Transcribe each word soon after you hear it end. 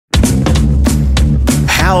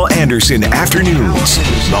Hal Anderson Afternoons,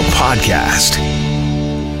 the podcast.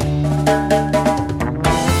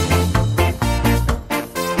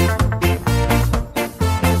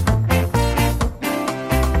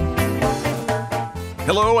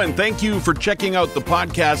 Hello, and thank you for checking out the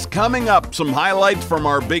podcast. Coming up, some highlights from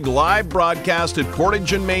our big live broadcast at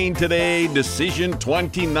Portage in Maine today. Decision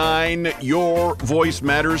 29, Your Voice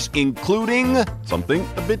Matters, including something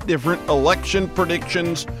a bit different, election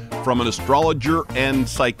predictions from an astrologer and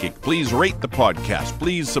psychic. Please rate the podcast.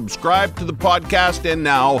 Please subscribe to the podcast. And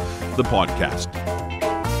now, the podcast.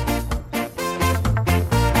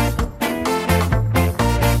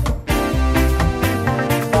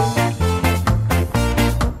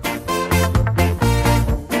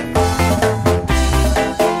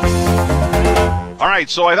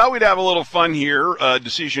 So I thought we'd have a little fun here.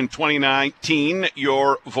 Decision 2019,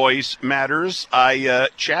 Your Voice Matters. I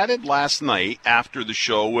chatted last night after the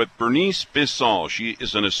show with Bernice Bisson. She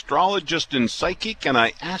is an astrologist and psychic, and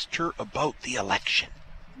I asked her about the election.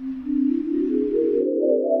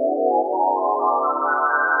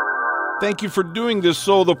 Thank you for doing this.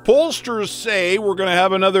 So the pollsters say we're going to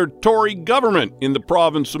have another Tory government in the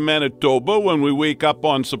province of Manitoba when we wake up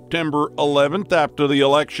on September 11th after the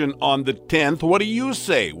election on the 10th. What do you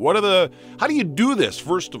say? How do you do this,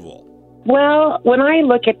 first of all? Well, when I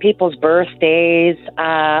look at people's birthdays,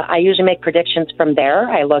 I usually make predictions from there.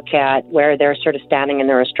 I look at where they're sort of standing in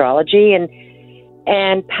their astrology.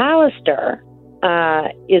 And Pallister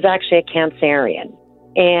is actually a Cancerian.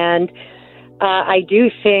 And I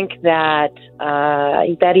do think that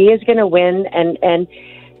he is going to win, and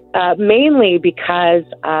mainly because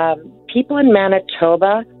people in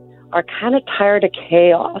Manitoba are kind of tired of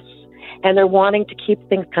chaos, and they're wanting to keep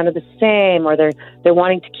things kind of the same, or they're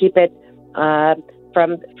wanting to keep it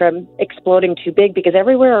from exploding too big, because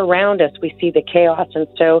everywhere around us we see the chaos. And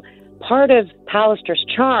so part of Pallister's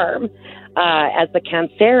charm as the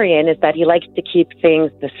Cancerian is that he likes to keep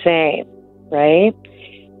things the same, right?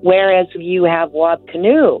 Whereas you have Wab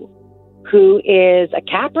Kinew, who is a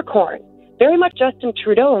Capricorn, very much Justin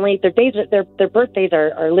Trudeau, only their birthdays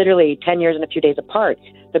are literally 10 years and a few days apart.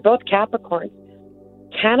 They're both Capricorns.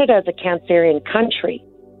 Canada is a Cancerian country,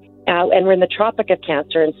 and we're in the Tropic of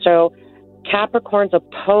Cancer, and so Capricorns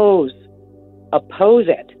oppose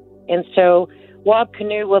it. And so Wab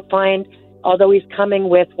Kinew will find, although he's coming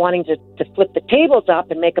with wanting to flip the tables up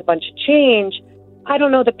and make a bunch of change, I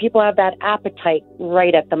don't know that people have that appetite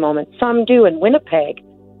right at the moment. Some do in Winnipeg,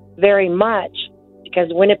 very much, because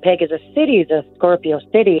Winnipeg is a city, is a Scorpio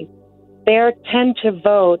city. They tend to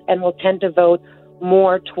vote and will tend to vote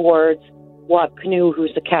more towards Wab Kinew,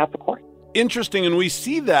 who's a Capricorn. Interesting, and we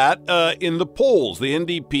see that in the polls. The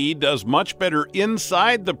NDP does much better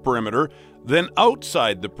inside the perimeter than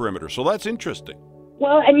outside the perimeter, so that's interesting.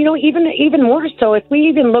 Well, and even more so, if we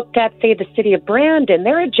even looked at, say, the city of Brandon,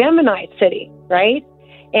 they're a Gemini city, right?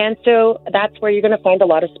 And so that's where you're going to find a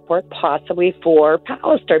lot of support possibly for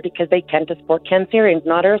Pallister, because they tend to support Cancerians,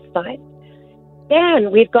 not Earth signs. Then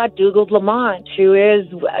we've got Dougald Lamont, who is,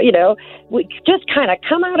 just kind of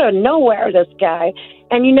come out of nowhere, this guy.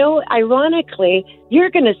 And, ironically, you're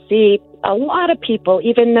going to see a lot of people,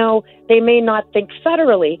 even though they may not think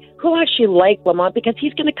federally, who actually like Lamont, because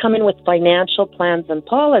he's going to come in with financial plans and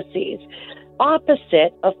policies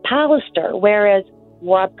opposite of Pallister, whereas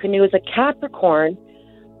Wab Kinew is a Capricorn.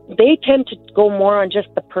 They tend to go more on just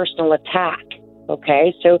the personal attack,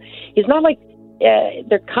 okay? So he's not like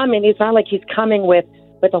it's not like he's coming with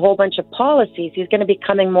a whole bunch of policies. He's going to be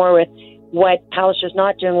coming more with what Pallister's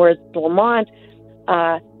not doing, whereas Lamont,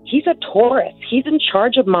 he's a Taurus. He's in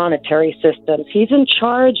charge of monetary systems. He's in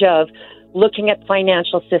charge of looking at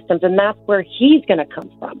financial systems, and that's where he's going to come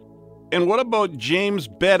from. And what about James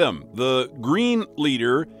Bedham, the Green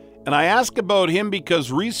leader? And I ask about him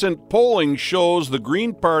because recent polling shows the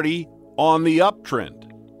Green Party on the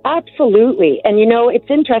uptrend. Absolutely. And, it's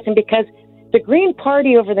interesting because the Green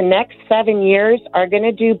Party over the next 7 years are going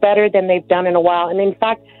to do better than they've done in a while. And in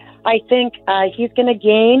fact, I think he's going to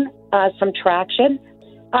gain some traction.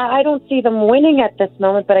 I don't see them winning at this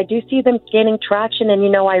moment, but I do see them gaining traction. And,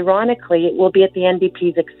 ironically, it will be at the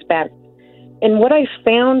NDP's expense. And what I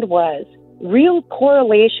found was real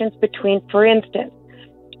correlations between, for instance,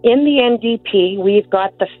 in the NDP, we've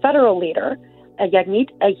got the federal leader, Yagmeet.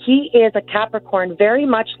 He is a Capricorn, very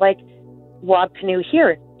much like Wab Kinew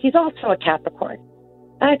here. He's also a Capricorn.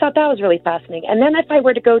 And I thought that was really fascinating. And then if I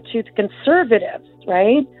were to go to the Conservatives,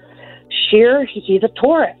 right, Scheer, he's a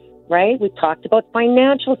Taurus, right? We talked about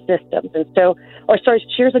financial systems. And so,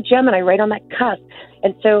 Scheer's a Gemini, right on that cusp.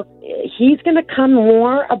 And so he's going to come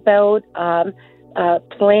more about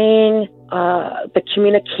playing the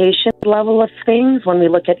communication level of things, when we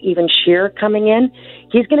look at even Scheer coming in,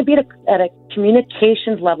 he's going to be at a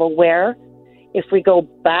communications level where, if we go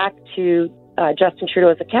back to Justin Trudeau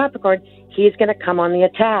as a Capricorn, he's going to come on the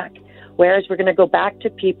attack. Whereas we're going to go back to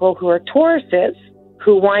people who are Tauruses,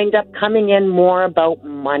 who wind up coming in more about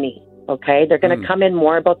money. Okay, they're going to come in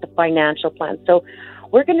more about the financial plan. So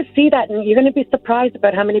we're going to see that, and you're going to be surprised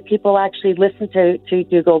about how many people actually listen to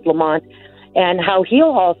Dougald Lamont, and how he'll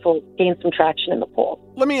also gain some traction in the polls.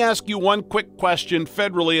 Let me ask you one quick question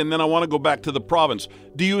federally, and then I want to go back to the province.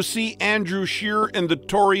 Do you see Andrew Scheer and the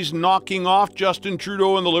Tories knocking off Justin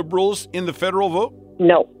Trudeau and the Liberals in the federal vote?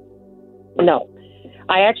 No.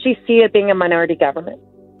 I actually see it being a minority government.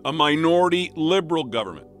 A minority Liberal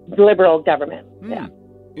government? Liberal government, yeah.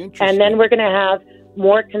 Interesting. And then we're going to have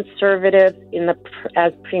more conservatives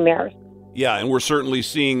as premiers. Yeah, and we're certainly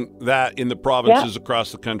seeing that in the provinces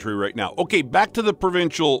across the country right now. Okay, back to the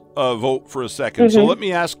provincial vote for a second. So let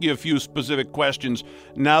me ask you a few specific questions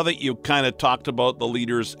now that you've kind of talked about the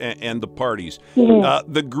leaders and the parties.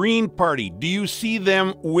 The Green Party, do you see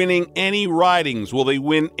them winning any ridings? Will they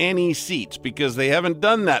win any seats? Because they haven't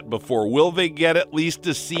done that before. Will they get at least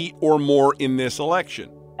a seat or more in this election?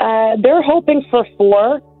 They're hoping for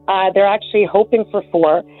 4. They're actually hoping for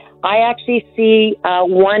 4. I actually see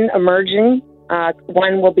one emerging.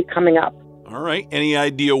 One will be coming up. All right. Any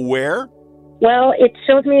idea where? Well, it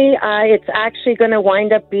shows me it's actually going to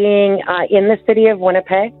wind up being in the city of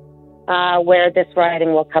Winnipeg, where this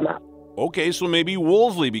riding will come up. Okay, so maybe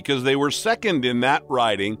Wolseley, because they were second in that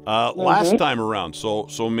riding last time around.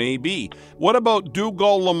 So maybe. What about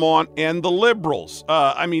Dougald Lamont and the Liberals?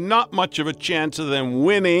 I mean, not much of a chance of them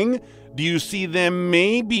winning. Do you see them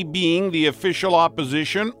maybe being the official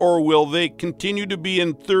opposition, or will they continue to be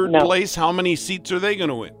in third place? How many seats are they going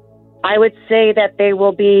to win? I would say that they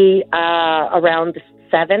will be around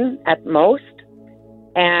 7 at most,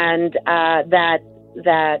 and that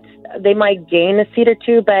they might gain a seat or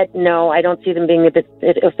 2, but no, I don't see them being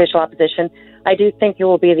the official opposition. I do think it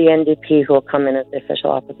will be the NDP who will come in as the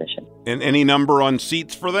official opposition. And any number on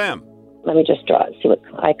seats for them? Let me just see what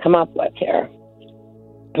I come up with here.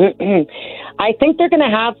 I think they're going to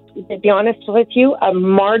have, to be honest with you, a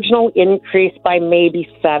marginal increase by maybe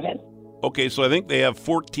 7. Okay, so I think they have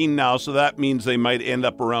 14 now, so that means they might end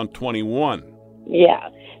up around 21. Yeah,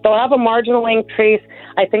 they'll have a marginal increase.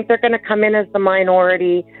 I think they're going to come in as the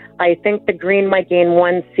minority. I think the Green might gain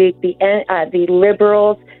 1 seat. The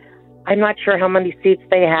Liberals, I'm not sure how many seats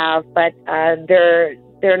they have, but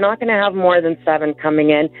they're not going to have more than 7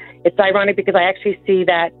 coming in. It's ironic because I actually see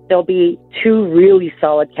that there'll be 2 really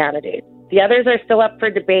solid candidates. The others are still up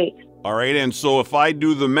for debate. All right, and so if I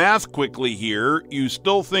do the math quickly here, you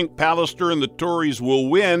still think Pallister and the Tories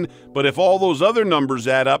will win, but if all those other numbers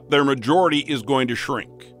add up, their majority is going to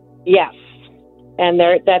shrink. Yes, and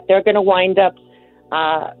they're going to wind up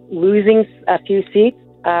losing a few seats,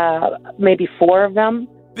 maybe 4 of them.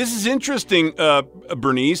 This is interesting,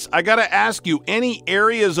 Bernice. I got to ask you, any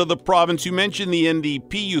areas of the province, you mentioned the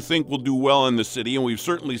NDP you think will do well in the city, and we've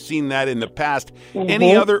certainly seen that in the past.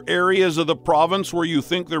 Any other areas of the province where you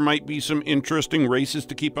think there might be some interesting races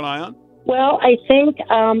to keep an eye on? Well, I think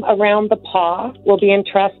around the Pas will be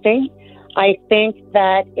interesting. I think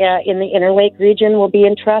that in the Interlake region will be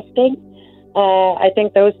interesting. I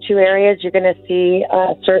think those 2 areas you're going to see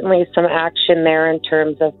certainly some action there in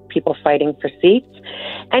terms of people fighting for seats.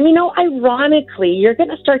 And, ironically, you're going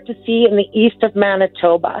to start to see in the east of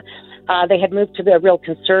Manitoba, they had moved to a real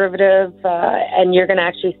conservative, and you're going to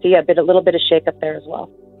actually see a little bit of shakeup there as well.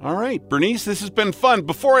 All right, Bernice, this has been fun.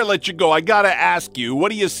 Before I let you go, I got to ask you, what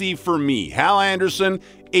do you see for me? Hal Anderson,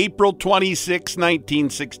 April 26,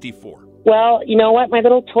 1964. Well, you know what, my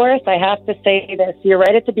little Taurus, I have to say this. You're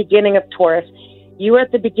right at the beginning of Taurus. You are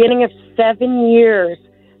at the beginning of 7 years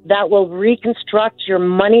that will reconstruct your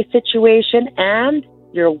money situation and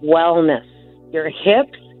your wellness, your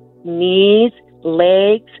hips, knees,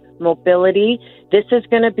 legs, mobility. This is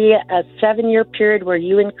going to be a 7-year period where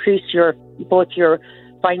you increase both your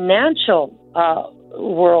financial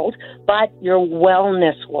world, but your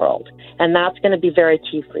wellness world. And that's going to be very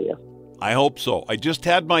key for you. I hope so. I just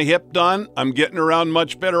had my hip done. I'm getting around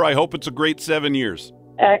much better. I hope it's a great 7 years.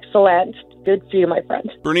 Excellent. Good for you, my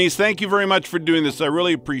friend. Bernice, thank you very much for doing this. I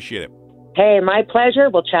really appreciate it. Hey, my pleasure.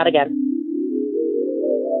 We'll chat again.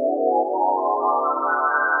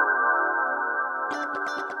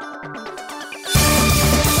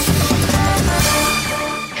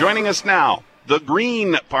 Joining us now, the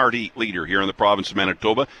Green Party leader here in the province of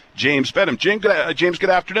Manitoba, James Beddom. James, good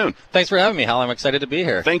afternoon. Thanks for having me, Hal. I'm excited to be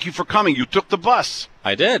here. Thank you for coming. You took the bus.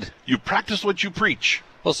 I did. You practice what you preach.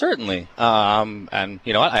 Well, certainly. And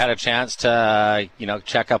you know what? I had a chance to,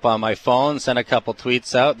 check up on my phone, send a couple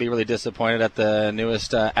tweets out, be really disappointed at the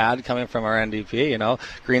newest ad coming from our NDP.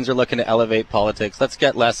 Greens are looking to elevate politics. Let's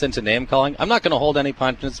get less into name calling. I'm not going to hold any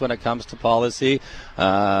punches when it comes to policy.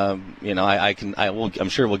 I'm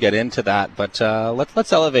sure we'll get into that, but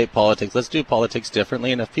let's elevate politics. Let's do politics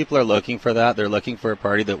differently. And if people are looking for that, they're looking for a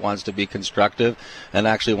party that wants to be constructive and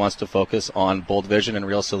actually wants to focus on bold vision and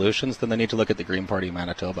real solutions, then they need to look at the Green Party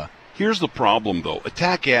Manitoba. Here's the problem, though.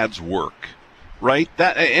 Attack ads work, right?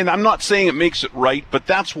 And I'm not saying it makes it right, but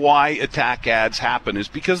that's why attack ads happen, is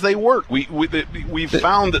because they work. We've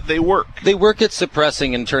found that they work. They work at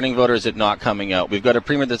suppressing and turning voters at not coming out. We've got a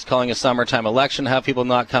premier that's calling a summertime election, have people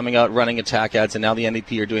not coming out, running attack ads, and now the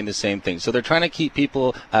NDP are doing the same thing. So they're trying to keep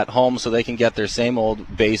people at home so they can get their same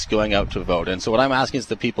old base going out to vote. And so what I'm asking is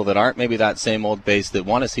the people that aren't maybe that same old base, that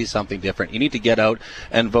want to see something different, you need to get out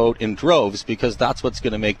and vote in droves, because that's what's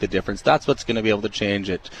going to make the difference. That's what's going to be able to change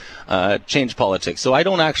politics. So I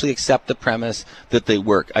don't actually accept the premise that they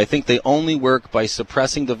work. I think they only work by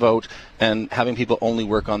suppressing the vote and having people only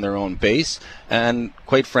work on their own base. And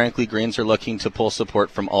quite frankly, Greens are looking to pull support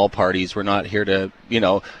from all parties. We're not here to,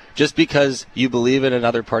 just because you believe in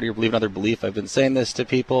another party or believe in another belief. I've been saying this to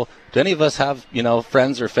people. Do any of us have,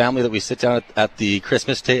 friends or family that we sit down at the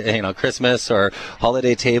Christmas or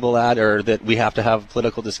holiday table at, or that we have to have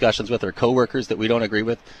political discussions with, or coworkers that we don't agree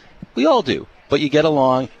with? We all do. But you get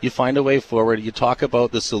along, you find a way forward, you talk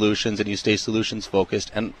about the solutions, and you stay solutions focused.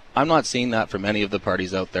 And I'm not seeing that from any of the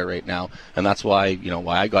parties out there right now. And that's why,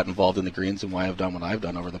 why I got involved in the Greens and why I've done what I've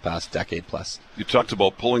done over the past decade plus. You talked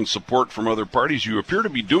about pulling support from other parties. You appear to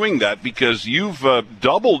be doing that because you've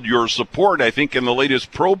doubled your support, I think, in the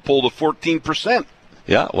latest Pro poll to 14%.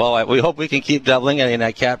 Yeah, well, we hope we can keep doubling it, and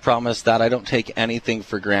I can't promise that. I don't take anything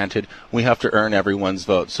for granted. We have to earn everyone's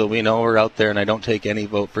vote. So we know we're out there, and I don't take any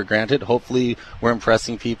vote for granted. Hopefully we're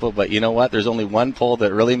impressing people, but you know what? There's only one poll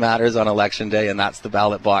that really matters on Election Day, and that's the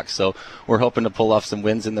ballot box. So we're hoping to pull off some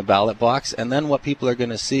wins in the ballot box, and then what people are going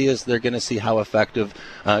to see is they're going to see how effective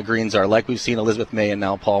Greens are. Like we've seen Elizabeth May and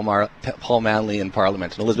now Paul Manley in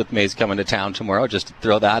Parliament. And Elizabeth May's coming to town tomorrow, just to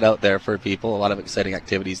throw that out there for people. A lot of exciting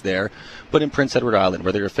activities there. But in Prince Edward Island,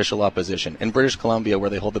 where they're official opposition, in British Columbia, where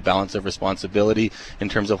they hold the balance of responsibility in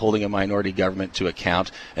terms of holding a minority government to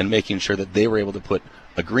account and making sure that they were able to put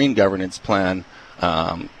a green governance plan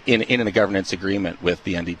in a governance agreement with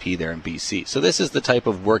the NDP there in BC. So this is the type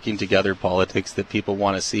of working together politics that people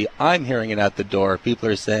want to see. I'm hearing it at the door. People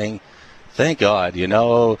are saying, thank God,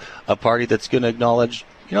 a party that's going to acknowledge,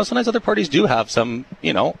 sometimes other parties do have some,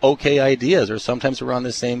 okay ideas, or sometimes we're on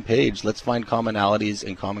the same page. Let's find commonalities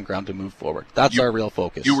and common ground to move forward. That's our real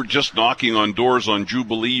focus. You were just knocking on doors on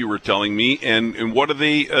Jubilee, you were telling me, and what are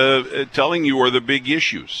they telling you are the big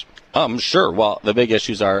issues? Sure. Well, the big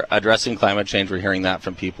issues are addressing climate change. We're hearing that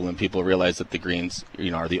from people, and people realize that the Greens,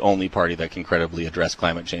 are the only party that can credibly address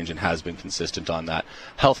climate change and has been consistent on that.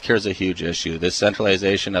 Healthcare is a huge issue. This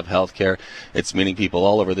centralization of healthcare, it's meaning people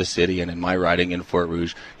all over the city and in my riding in Fort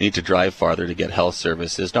Rouge need to drive farther to get health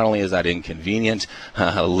services. Not only is that inconvenient,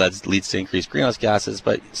 leads to increased greenhouse gases,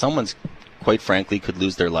 but someone's quite frankly, could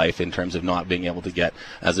lose their life in terms of not being able to get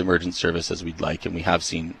as emergent service as we'd like. And we have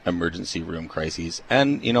seen emergency room crises.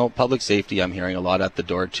 And, public safety, I'm hearing a lot at the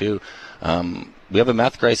door, too. We have a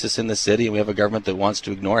meth crisis in the city, and we have a government that wants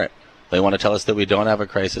to ignore it. They want to tell us that we don't have a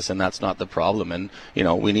crisis, and that's not the problem. And,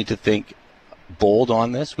 we need to think bold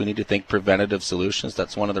on this. We need to think preventative solutions.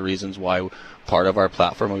 That's one of the reasons why part of our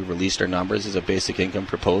platform, we released our numbers, is a basic income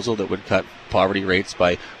proposal that would cut poverty rates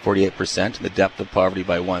by 48% and the depth of poverty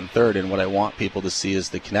by 1/3. And what I want people to see is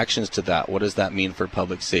the connections to that. What does that mean for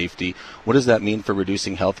public safety? What does that mean for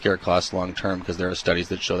reducing healthcare costs long term? Because there are studies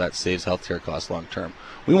that show that saves healthcare costs long term.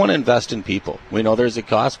 We want to invest in people. We know there's a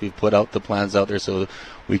cost. We've put out the plans out there so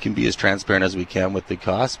we can be as transparent as we can with the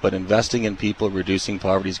cost. But investing in people, reducing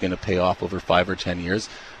poverty is going to pay off over 5 or 10 years,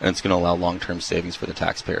 and it's going to allow long-term savings for the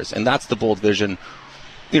taxpayers. And that's the bold vision,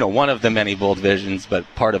 one of the many bold visions, but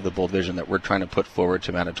part of the bold vision that we're trying to put forward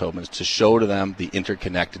to Manitobans, to show to them the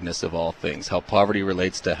interconnectedness of all things, how poverty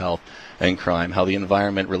relates to health and crime, how the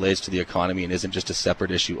environment relates to the economy and isn't just a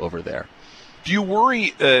separate issue over there. Do you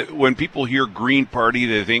worry when people hear Green Party,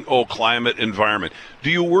 they think, climate, environment?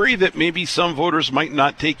 Do you worry that maybe some voters might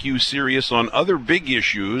not take you serious on other big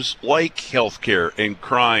issues like healthcare and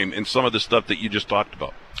crime and some of the stuff that you just talked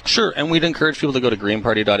about? Sure, and we'd encourage people to go to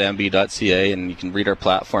greenparty.mb.ca, and you can read our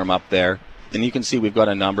platform up there. And you can see we've got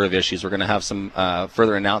a number of issues. We're going to have some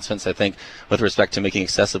further announcements, I think, with respect to making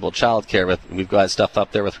accessible childcare. We've got stuff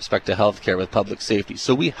up there with respect to healthcare, with public safety.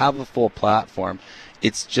 So we have a full platform.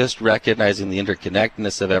 It's just recognizing the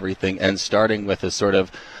interconnectedness of everything and starting with a sort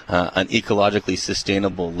of an ecologically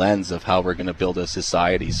sustainable lens of how we're going to build a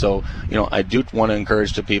society. So, I do want to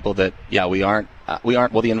encourage to people that, we aren't,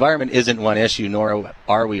 well, the environment isn't one issue, nor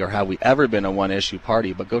are we or have we ever been a one issue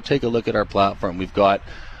party, but go take a look at our platform. We've got,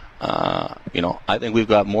 I think we've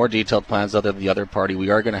got more detailed plans other than the other party. We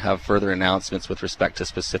are going to have further announcements with respect to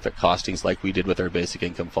specific costings like we did with our basic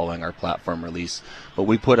income following our platform release. But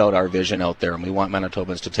we put out our vision out there, and we want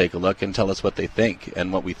Manitobans to take a look and tell us what they think.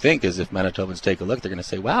 And what we think is if Manitobans take a look, they're going to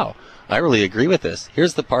say, wow, I really agree with this.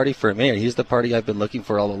 Here's the party for me. Here's the party I've been looking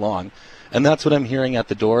for all along. And that's what I'm hearing at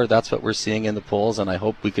the door. That's what we're seeing in the polls. And I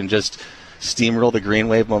hope we can just steamroll the green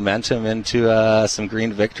wave momentum into some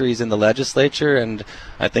green victories in the legislature, and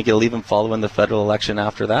I think it'll even follow in the federal election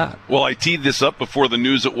after that. Well, I teed this up before the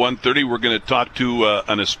news at 1:30. We're going to talk to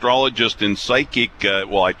an astrologist and psychic.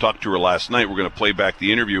 I talked to her last night. We're going to play back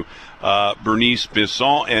the interview. Bernice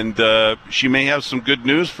Bisson, and she may have some good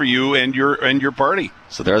news for you and your party.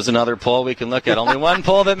 So there's another poll we can look at. Only one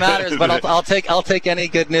poll that matters, but I'll take any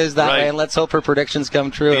good news that way, and let's hope her predictions come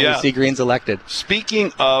true and we see Greens elected.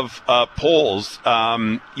 Speaking of polls,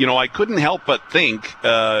 I couldn't help but think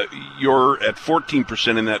you're at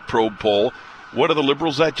 14% in that probe poll. What are the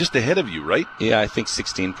Liberals at? Just ahead of you, right? Yeah, I think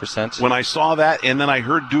 16%. When I saw that, and then I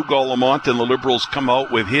heard Dougal Lamont and the Liberals come out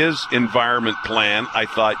with his environment plan, I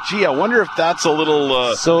thought, gee, I wonder if that's a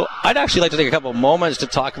little... So I'd actually like to take a couple of moments to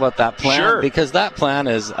talk about that plan. Sure. Because that plan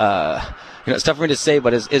is... it's tough for me to say,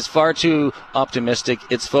 but is far too optimistic.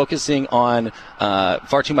 It's focusing on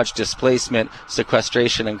far too much displacement,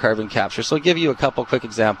 sequestration, and carbon capture. So I'll give you a couple quick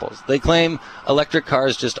examples. They claim electric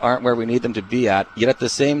cars just aren't where we need them to be at, yet at the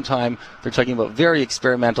same time, they're talking about very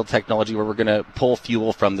experimental technology where we're going to pull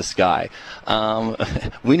fuel from the sky.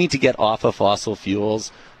 We need to get off of fossil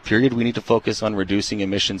fuels. Period. We need to focus on reducing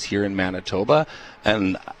emissions here in Manitoba.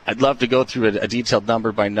 And I'd love to go through a detailed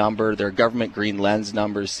number by number. Their government green lens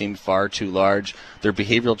numbers seem far too large. Their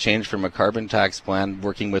behavioral change from a carbon tax plan,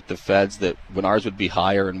 working with the feds, that when ours would be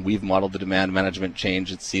higher and we've modeled the demand management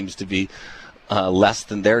change, it seems to be less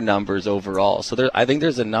than their numbers overall. So I think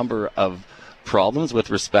there's a number of problems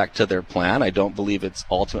with respect to their plan. I don't believe it's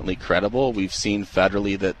ultimately credible. We've seen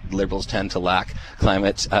federally that Liberals tend to lack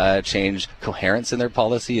climate change coherence in their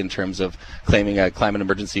policy in terms of claiming a climate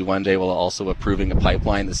emergency one day while also approving a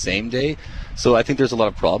pipeline the same day. So I think there's a lot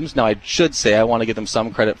of problems. Now, I should say I want to give them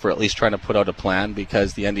some credit for at least trying to put out a plan,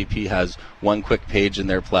 because the NDP has one quick page in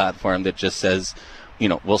their platform that just says,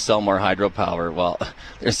 we'll sell more hydropower. Well,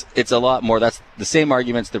 it's a lot more. That's the same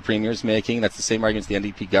arguments the Premier's making. That's the same arguments the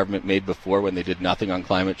NDP government made before when they did nothing on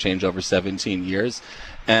climate change over 17 years.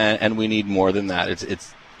 And we need more than that.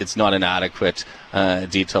 It's not an adequate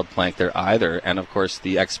detailed plank there either. And of course,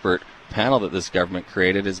 the expert panel that this government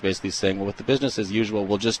created is basically saying, well, with the business as usual,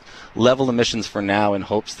 we'll just level emissions for now in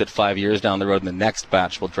hopes that 5 years down the road in the next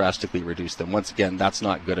batch will drastically reduce them. Once again, that's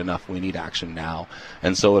not good enough. We need action now.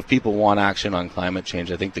 And so if people want action on climate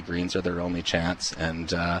change, I think the Greens are their only chance.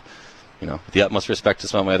 And, with the utmost respect to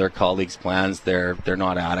some of my other colleagues' plans, they're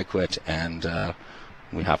not adequate, and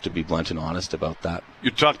we have to be blunt and honest about that.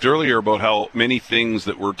 You talked earlier about how many things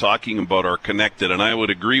that we're talking about are connected, and I would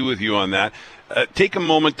agree with you on that. Take a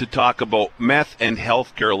moment to talk about meth and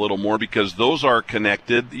healthcare a little more, because those are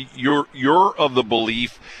connected. You're of the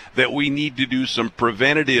belief that we need to do some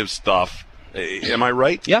preventative stuff. Am I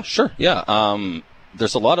right? Yeah, sure. Yeah.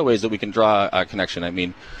 There's a lot of ways that we can draw a connection. I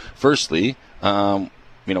mean, firstly,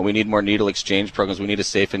 we need more needle exchange programs. We need a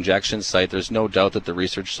safe injection site. There's no doubt that the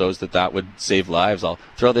research shows that would save lives. I'll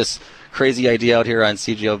throw this crazy idea out here on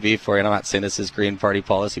CJOB for you, and I'm not saying this is Green Party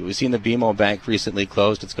policy. We've seen the BMO Bank recently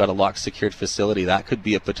closed. It's got a locked, secured facility. That could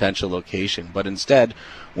be a potential location. But instead,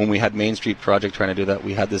 when we had Main Street Project trying to do that,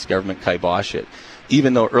 we had this government kibosh it,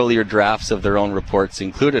 even though earlier drafts of their own reports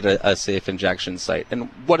included a safe injection site. And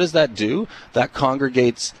what does that do? That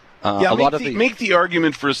congregates make the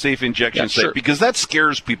argument for a safe injection site, because that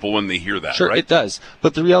scares people when they hear that, Sure, right? It does.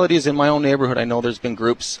 But the reality is, in my own neighborhood, I know there's been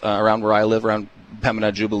groups around where I live, around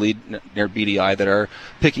Pembina Jubilee near BDI, that are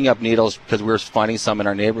picking up needles because we're finding some in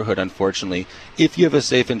our neighborhood, unfortunately. If you have a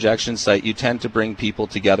safe injection site, you tend to bring people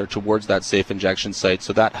together towards that safe injection site,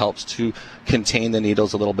 so that helps to contain the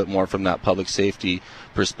needles a little bit more from that public safety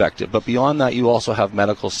perspective. But beyond that, you also have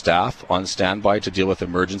medical staff on standby to deal with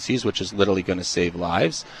emergencies, which is literally going to save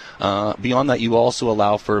lives. Beyond that, you also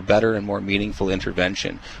allow for better and more meaningful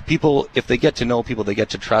intervention. People, if they get to know people, they get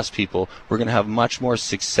to trust people, we're going to have much more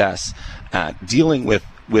success at dealing with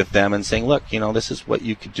with them and saying, look, this is what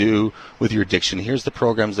you could do with your addiction. Here's the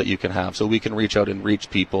programs that you can have, so we can reach out and reach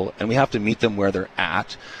people, and we have to meet them where they're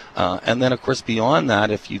at. And then, of course, beyond that,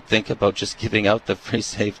 if you think about just giving out the free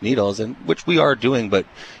safe needles, and which we are doing, but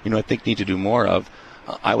I think need to do more of.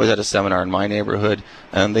 I was at a seminar in my neighborhood,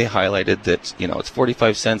 and they highlighted that it's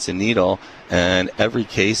 45 cents a needle, and every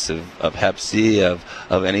case of Hep C, of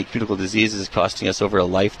any communicable disease is costing us over a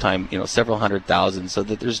lifetime, several $100,000. So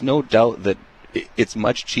that there's no doubt that it's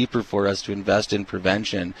much cheaper for us to invest in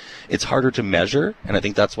prevention. It's harder to measure, and I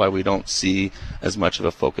think that's why we don't see as much of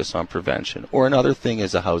a focus on prevention. Or another thing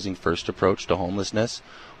is a housing first approach to homelessness.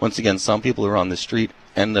 Once again, some people who are on the street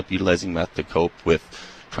end up utilizing meth to cope with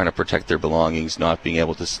trying to protect their belongings, not being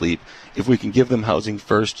able to sleep. If we can give them housing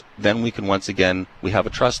first, then we can we have a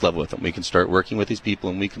trust level with them. We can start working with these people,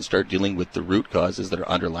 and we can start dealing with the root causes that are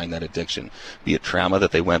underlying that addiction. Be it trauma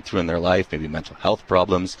that they went through in their life, maybe mental health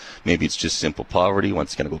problems, maybe it's just simple poverty.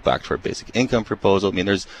 Once again, go back to our basic income proposal.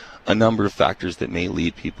 There's a number of factors that may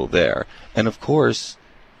lead people there. And of course,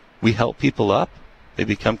 we help people up. They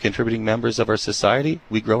become contributing members of our society.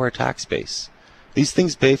 We grow our tax base. These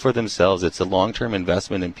things pay for themselves. It's a long-term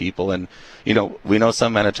investment in people. And, we know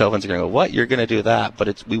some Manitobans are going to go, what? You're going to do that?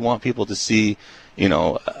 But we want people to see,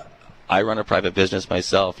 I run a private business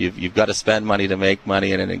myself. You've got to spend money to make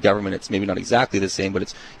money. And in government, it's maybe not exactly the same,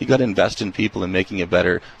 but you've got to invest in people and making a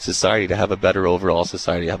better society, to have a better overall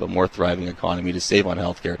society, to have a more thriving economy, to save on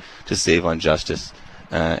healthcare, to save on justice.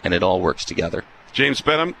 And it all works together. James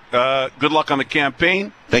Benham, good luck on the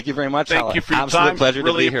campaign. Thank you very much. Thank you for your Absolute time. Pleasure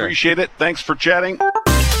really to be here. Appreciate it. Thanks for chatting.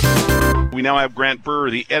 We now have Grant Burr,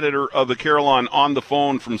 the editor of the Carillon, on the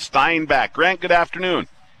phone from Steinbach. Grant, good afternoon.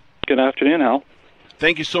 Good afternoon, Al.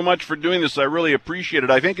 Thank you so much for doing this. I really appreciate it.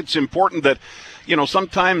 I think it's important that,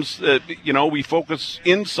 sometimes, we focus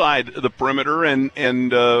inside the perimeter,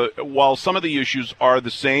 and while some of the issues are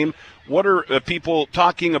the same, what are people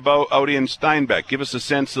talking about out in Steinbach? Give us a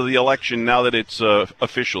sense of the election now that it's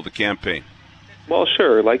official, the campaign. Well,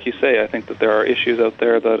 sure. Like you say, I think that there are issues out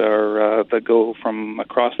there that go from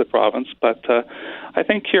across the province. But I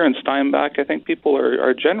think here in Steinbach, I think people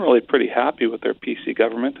are generally pretty happy with their PC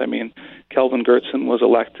government. Kelvin Goertzen was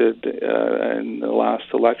elected in the last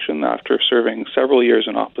election after serving several years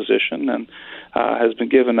in opposition, and has been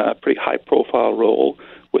given a pretty high-profile role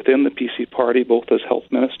within the PC party, both as health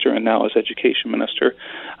minister and now as education minister.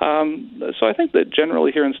 So I think that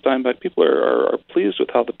generally here in Steinbach, people are pleased with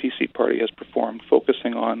how the PC party has performed,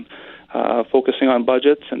 focusing on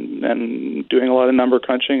budgets and doing a lot of number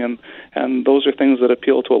crunching, and those are things that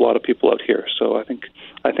appeal to a lot of people out here. So I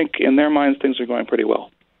think in their minds things are going pretty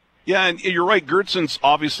well. Yeah, and you're right. Gertzen's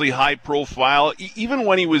obviously high profile. Even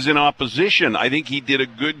when he was in opposition, I think he did a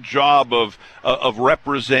good job of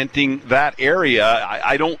representing that area.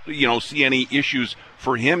 I don't, see any issues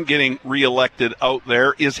for him getting reelected out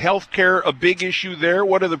there. Is healthcare a big issue there?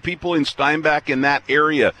 What are the people in Steinbach in that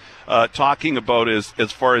area talking about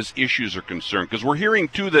as far as issues are concerned? Because we're hearing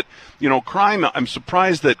too that, crime, I'm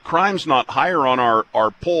surprised that crime's not higher on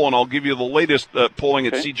our poll, and I'll give you the latest polling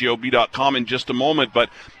at CJOB.com in just a moment, but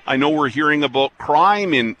I know we're hearing about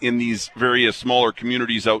crime in these various smaller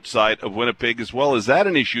communities outside of Winnipeg as well. Is that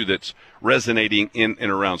an issue that's resonating in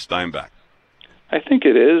and around Steinbach? I think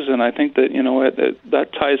it is, and I think that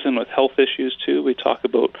that ties in with health issues too. We talk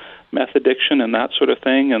about meth addiction and that sort of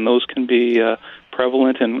thing, and those can be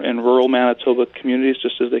prevalent in rural Manitoba communities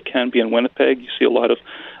just as they can be in Winnipeg. You see a lot of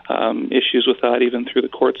issues with that even through the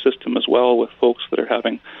court system as well, with folks that are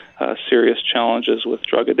having serious challenges with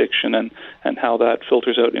drug addiction and how that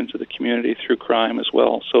filters out into the community through crime as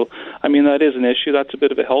well. So, that is an issue. That's a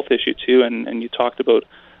bit of a health issue too, and you talked about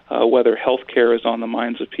whether health care is on the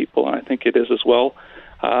minds of people, and I think it is as well.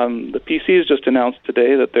 The PC has just announced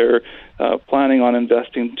today that they're planning on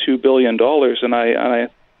investing $2 billion, and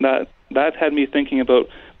that had me thinking about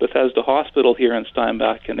Bethesda Hospital here in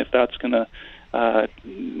Steinbach, and if that's going to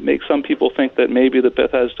make some people think that maybe the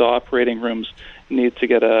Bethesda operating rooms need to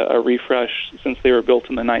get a refresh since they were built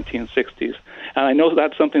in the 1960s. And I know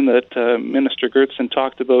that's something that Minister Goertzen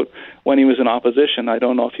talked about when he was in opposition. I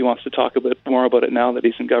don't know if he wants to talk a bit more about it now that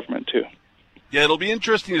he's in government too. Yeah, it'll be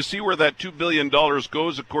interesting to see where that $2 billion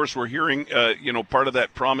goes. Of course, we're hearing, part of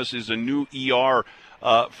that promise is a new ER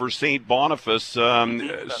for St. Boniface.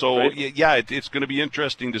 Right. Yeah, it's going to be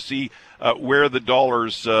interesting to see where the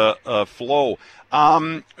dollars flow.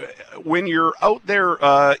 When you're out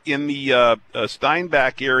there in the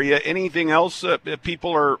Steinbach area, anything else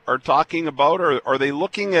people are talking about? Or are they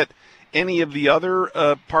looking at any of the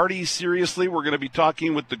other parties seriously? We're going to be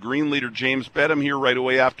talking with the Green leader, James Bedham, here right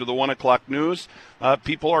away after the 1 o'clock news.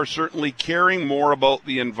 People are certainly caring more about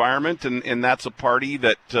the environment, and that's a party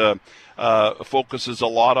that focuses a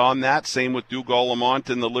lot on that. Same with Dougal Lamont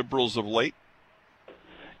and the Liberals of late.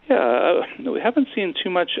 Yeah, we haven't seen too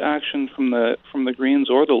much action from the Greens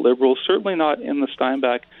or the Liberals, certainly not in the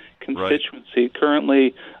Steinbach constituency. Right.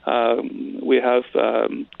 Currently, we have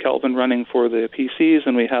Kelvin running for the PCs,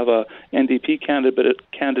 and we have a NDP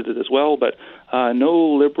candidate as well, but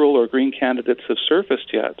no Liberal or Green candidates have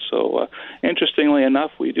surfaced yet. So, interestingly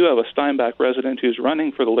enough, we do have a Steinbach resident who's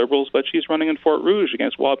running for the Liberals, but she's running in Fort Rouge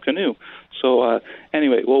against Wab Kinew. So,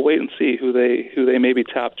 anyway, we'll wait and see who they maybe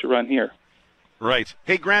tap to run here. Right.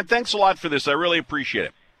 Hey, Grant, thanks a lot for this. I really appreciate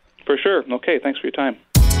it. For sure. Okay, thanks for your time.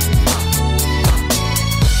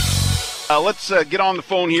 Let's get on the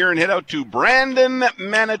phone here and head out to Brandon,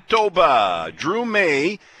 Manitoba. Drew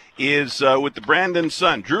May is with the Brandon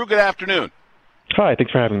Sun. Drew, good afternoon. Hi,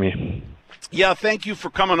 thanks for having me. Yeah, thank you for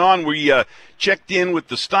coming on. We checked in with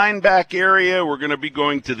the Steinbach area. We're going to be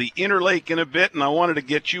going to the Interlake in a bit, and I wanted to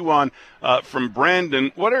get you on from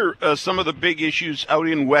Brandon. What are some of the big issues out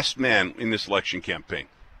in Westman in this election campaign?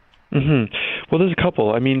 Mm-hmm. Well, there's a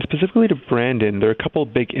couple. I mean, specifically to Brandon, there are a couple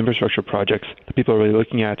of big infrastructure projects that people are really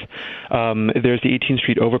looking at. There's the 18th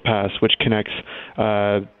Street overpass, which connects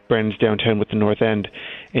Brandon's downtown with the North End.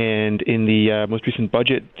 And in the most recent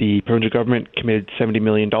budget, the provincial government committed $70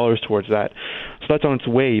 million towards that. So that's on its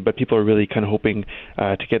way, but people are really kind of hoping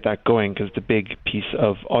to get that going because it's a big piece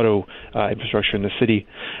of auto infrastructure in the city.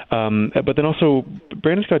 But then also,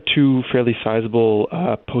 Brandon's got two fairly sizable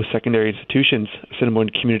post-secondary institutions, Assiniboine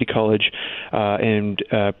Community College and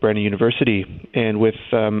Brandon University. And with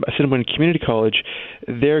Assiniboine Community College,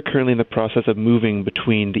 they're currently in the process of moving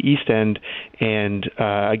between the East End and,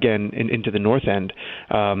 again, into the North End.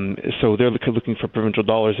 So they're looking for provincial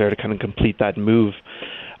dollars there to kind of complete that move.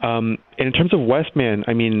 And in terms of Westman,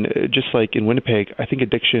 I mean, just like in Winnipeg, I think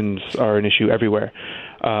addictions are an issue everywhere.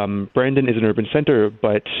 Brandon is an urban center,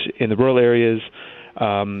 but in the rural areas,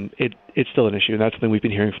 it's still an issue, and that's something we've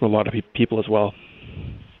been hearing from a lot of people as well.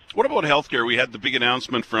 What about healthcare? We had the big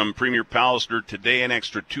announcement from Premier Pallister today, an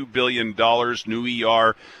extra $2 billion, new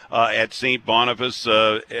ER at St. Boniface.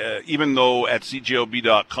 Even though at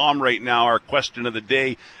CJOB.com right now, our question of the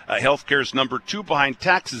day, healthcare is number 2 behind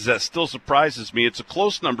taxes. That still surprises me. It's a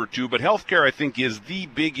close number 2, but healthcare, I think, is the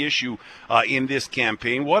big issue in this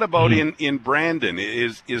campaign. What about in Brandon?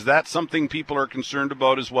 Is that something people are concerned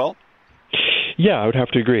about as well? Yeah, I would have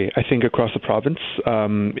to agree. I think across the province,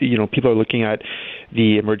 people are looking at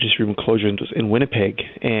the emergency room closures in Winnipeg,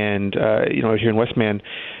 and here in Westman,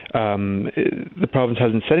 the province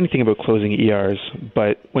hasn't said anything about closing ERs.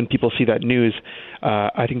 But when people see that news,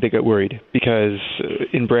 I think they get worried because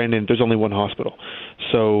in Brandon there's only one hospital.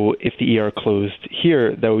 So if the ER closed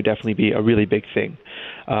here, that would definitely be a really big thing.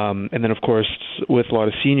 And then, of course, with a lot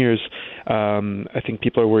of seniors, I think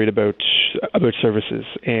people are worried about services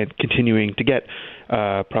and continuing to get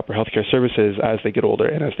proper healthcare services as they get older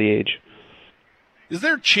and as they age. Is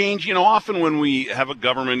there change? Often when we have a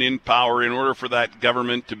government in power, in order for that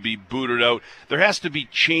government to be booted out, there has to be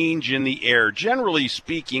change in the air. Generally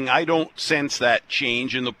speaking, I don't sense that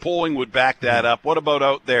change, and the polling would back that up. What about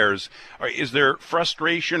out there? Is there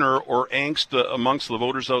frustration or angst amongst the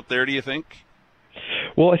voters out there, do you think?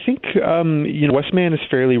 Well, I think, Westman is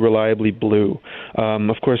fairly reliably blue.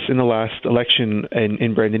 Of course, in the last election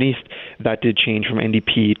in Brandon East, that did change from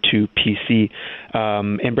NDP to PC.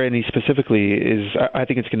 And Brandon East specifically I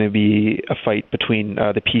think it's going to be a fight between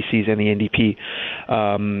the PCs and the NDP.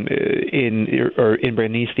 In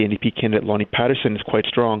Brandon East, the NDP candidate Lonnie Patterson is quite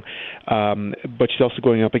strong, but she's also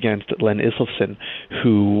going up against Len Iselson,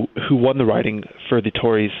 who won the riding for the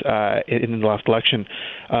Tories in the last election.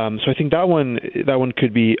 So I think that one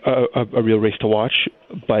could be a real race to watch.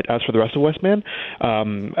 But as for the rest of Westman,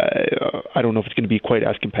 I don't know if it's going to be quite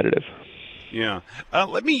as competitive. Yeah.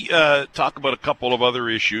 Let me talk about a couple of other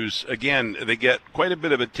issues. Again, they get quite a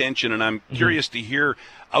bit of attention, and I'm curious to hear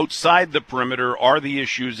outside the perimeter, are the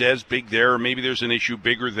issues as big there, or maybe there's an issue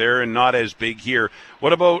bigger there and not as big here?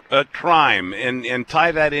 What about crime, and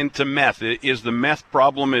tie that into meth? Is the meth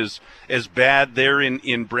problem as bad there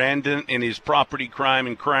in Brandon, and is property crime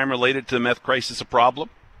and crime related to the meth crisis a problem?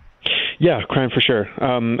 Yeah, crime for sure.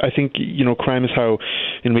 I think, crime is how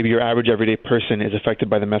maybe your average everyday person is affected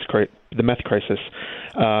by the meth crisis.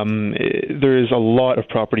 There is a lot of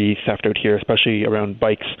property theft out here, especially around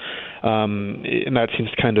bikes, and that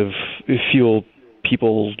seems to kind of fuel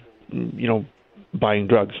people, buying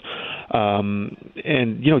drugs.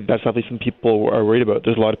 And that's obviously something people are worried about.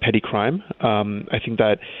 There's a lot of petty crime. I think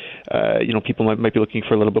that people might be looking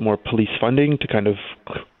for a little bit more police funding to kind of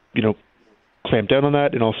clamp down on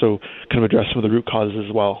that, and also kind of address some of the root causes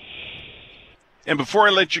as well. And before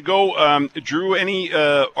I let you go, Drew, any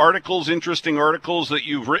interesting articles that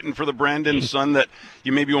you've written for the Brandon Sun that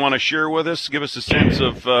you maybe want to share with us? Give us a sense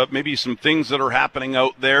of maybe some things that are happening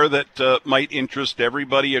out there that might interest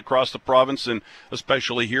everybody across the province, and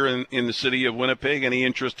especially here in the city of Winnipeg. Any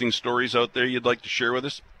interesting stories out there you'd like to share with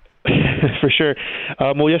us? For sure.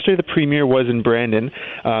 Well, yesterday the Premier was in Brandon,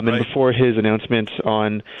 and before his announcement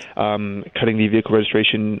on cutting the vehicle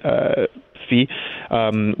registration fee,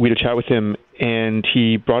 we had a chat with him, and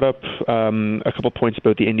he brought up a couple points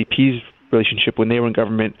about the NDP's relationship when they were in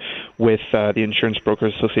government with the Insurance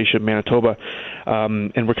Brokers Association of Manitoba,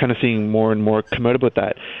 and we're kind of seeing more and more come out about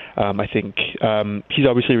that. I think he's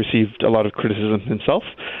obviously received a lot of criticism himself,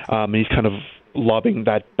 and he's kind of lobbing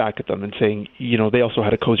that back at them and saying, they also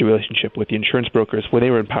had a cozy relationship with the insurance brokers when they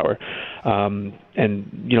were in power. And,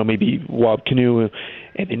 maybe Wab Kinew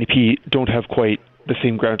and NDP don't have quite the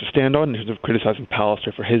same ground to stand on in terms of criticizing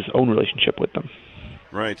Pallister for his own relationship with them.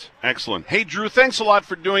 Right. Excellent. Hey, Drew, thanks a lot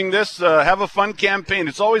for doing this. Have a fun campaign.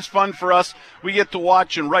 It's always fun for us. We get to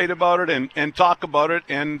watch and write about it and talk about it,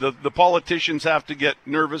 and the politicians have to get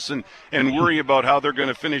nervous and worry about how they're going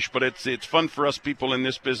to finish, but it's fun for us people in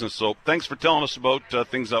this business. So thanks for telling us about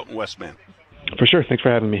things out in Westman. For sure. Thanks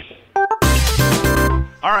for having me.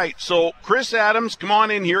 All right. So Chris Adams, come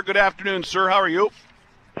on in here. Good afternoon, sir. How are you?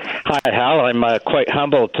 Hi, Hal. I'm quite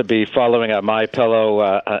humbled to be following a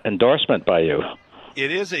MyPillow endorsement by you. It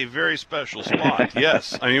is a very special spot,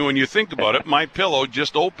 yes. I mean, when you think about it, MyPillow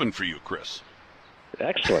just opened for you, Chris.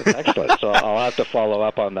 Excellent. So I'll have to follow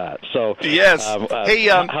up on that. So, yes. Hey,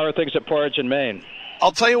 how are things at Portage in Maine?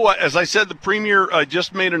 I'll tell you what, as I said, the Premier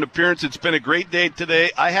just made an appearance. It's been a great day today.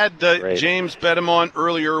 I had James Bedham on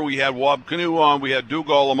earlier. We had Wab Kinew on. We had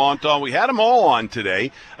Dougal Lamont on. We had them all on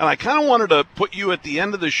today. And I kind of wanted to put you at the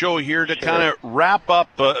end of the show here to kind of wrap up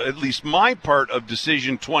at least my part of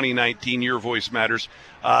Decision 2019, Your Voice Matters,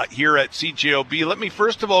 here at CJOB. Let me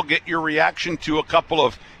first of all get your reaction to a couple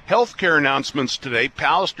of healthcare announcements today.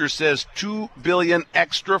 Pallister says $2 billion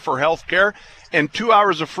extra for healthcare and 2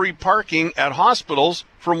 hours of free parking at hospitals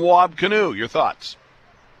from Wab Kinew. Your thoughts?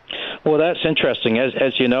 Well, that's interesting.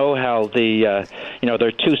 As you know, how there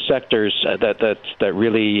are two sectors that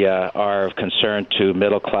really are of concern to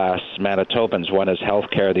middle class Manitobans. One is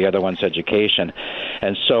healthcare, the other one's education.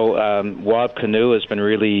 And so Wab Kinew has been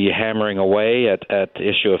really hammering away at the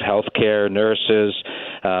issue of healthcare, nurses,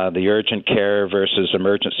 the urgent care versus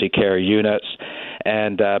emergency care units.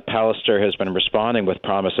 And Pallister has been responding with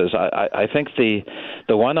promises. I think the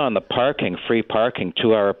one on the parking, free parking,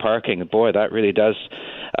 2-hour parking, boy, that really does.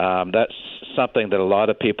 That's something that a lot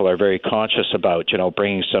of people are very conscious about.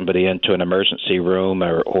 Bringing somebody into an emergency room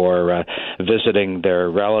or visiting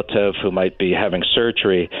their relative who might be having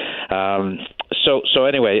surgery. So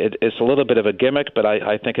anyway, it's a little bit of a gimmick, but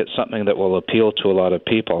I think it's something that will appeal to a lot of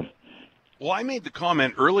people. Well, I made the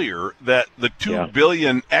comment earlier that the $2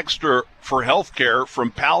 billion extra for healthcare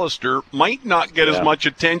from Pallister might not get as much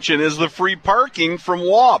attention as the free parking from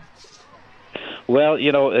Wab. Well,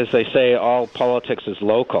 as they say, all politics is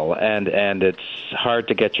local, and it's hard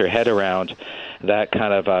to get your head around that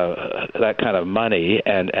kind of money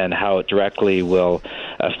and how it directly will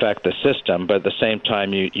affect the system. But at the same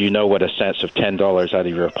time, you know what a sense of $10 out of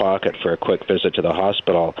your pocket for a quick visit to the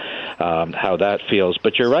hospital, how that feels.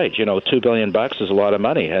 But you're right. $2 billion is a lot of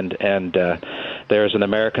money, and there's an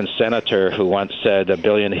American senator who once said $1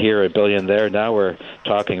 billion here, $1 billion there. Now we're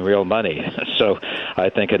talking real money. So I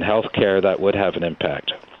think in healthcare that would have an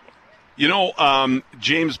impact.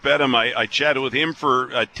 James Bedham, I chatted with him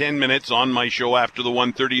for 10 minutes on my show after the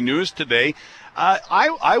 1:30 news today.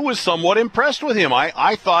 I was somewhat impressed with him.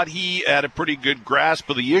 I thought he had a pretty good grasp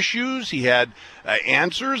of the issues. He had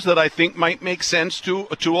answers that I think might make sense to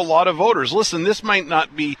a lot of voters. Listen, this might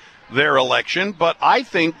not be their election, but I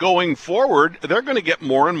think going forward, they're going to get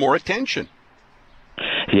more and more attention.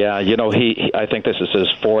 Yeah, I think this is his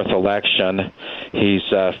fourth election. He's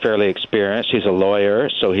fairly experienced. He's a lawyer,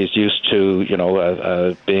 so he's used to,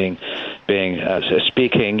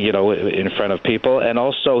 speaking, in front of people. And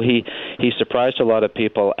also he surprised a lot of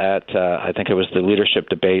people at, I think it was the leadership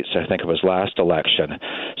debates, I think it was last election.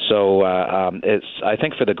 So I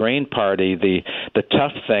think for the Green Party, the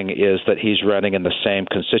tough thing is that he's running in the same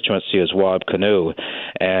constituency as Wab Kinew,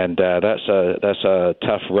 and that's a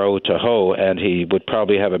tough row to hoe, and he would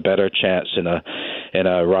probably have a better chance in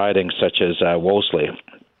a riding such as Wolseley.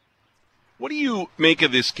 What do you make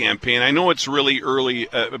of this campaign? I know it's really early,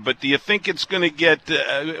 but do you think it's going to get,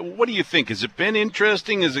 what do you think? Has it been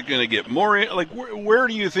interesting? Is it going to get more, where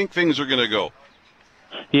do you think things are going to go?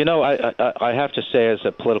 You know, I have to say, as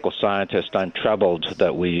a political scientist, I'm troubled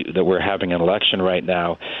that we're having an election right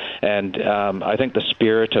now, and I think the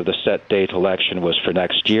spirit of the set date election was for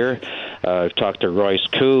next year. I've talked to Royce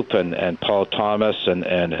Coop and Paul Thomas and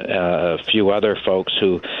a few other folks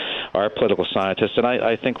who are political scientists, and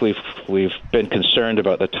I think we've been concerned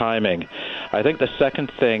about the timing. I think the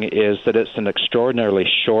second thing is that it's an extraordinarily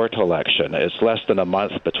short election. It's less than a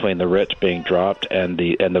month between the writ being dropped and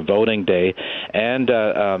the voting day, and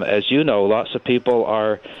as you know, lots of people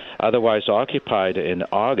are otherwise occupied in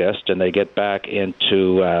August, and they get back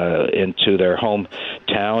into their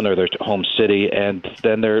hometown or their home city, and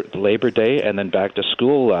then their Labor Day, and then back to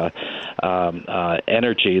school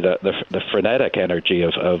energy, the frenetic energy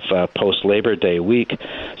of post Labor Day week.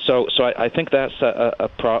 So I think that's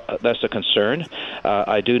a concern.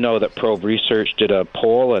 I do know that Probe Research did a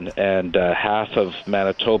poll, and half of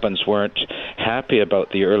Manitobans weren't happy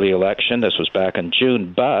about the early election. This was back in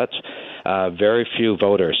June, but very few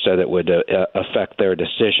voters said it would affect their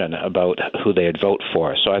decision about who they'd vote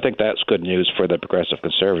for. So I think that's good news for the Progressive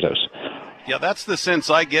Conservatives. Yeah, that's the sense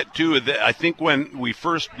I get, too. I think when we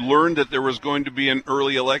first learned that there was going to be an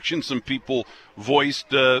early election, some people voiced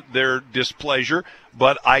their displeasure,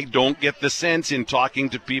 but I don't get the sense in talking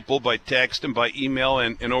to people by text and by email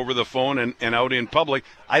and over the phone and out in public,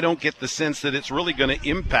 I don't get the sense that it's really going to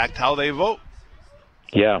impact how they vote.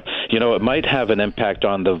 Yeah, it might have an impact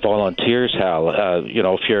on the volunteers, Hal.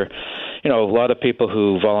 If you're, a lot of people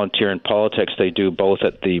who volunteer in politics, they do both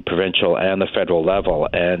at the provincial and the federal level,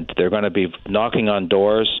 and they're going to be knocking on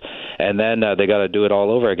doors, and then they got to do it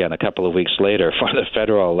all over again a couple of weeks later for the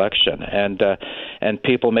federal election, and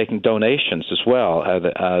people making donations as well,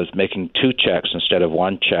 making 2 checks instead of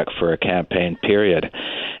 1 check for a campaign period,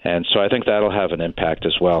 and so I think that'll have an impact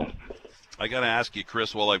as well. I got to ask you,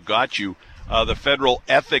 Chris, while I've got you, the federal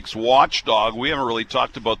ethics watchdog, we haven't really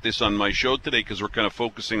talked about this on my show today because we're kind of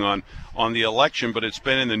focusing on the election, but it's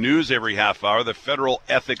been in the news every half hour. The federal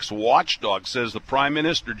ethics watchdog says the Prime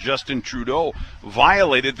Minister, Justin Trudeau,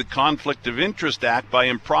 violated the Conflict of Interest Act by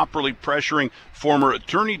improperly pressuring former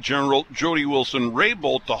Attorney General Jody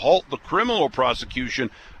Wilson-Raybould to halt the criminal prosecution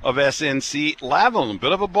of SNC Lavalin. A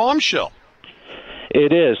bit of a bombshell.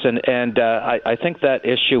 It is, and I think that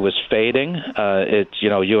issue was fading.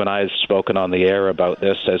 You and I have spoken on the air about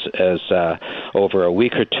this as over a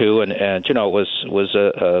week or two, and it was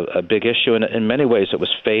a big issue, and in many ways it was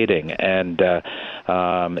fading, and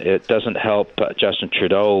it doesn't help Justin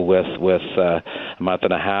Trudeau with a month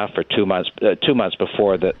and a half or 2 months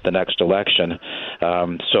before the next election.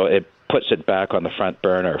 So it puts it back on the front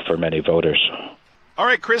burner for many voters. All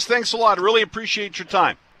right, Chris, thanks a lot. I really appreciate your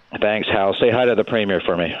time. Thanks, Hal. Say hi to the Premier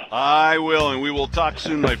for me. I will, and we will talk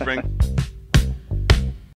soon, my friend.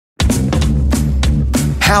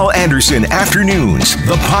 Hal Anderson Afternoons,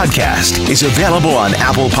 the podcast, is available on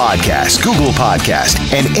Apple Podcasts, Google Podcasts,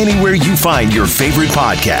 and anywhere you find your favorite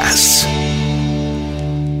podcasts.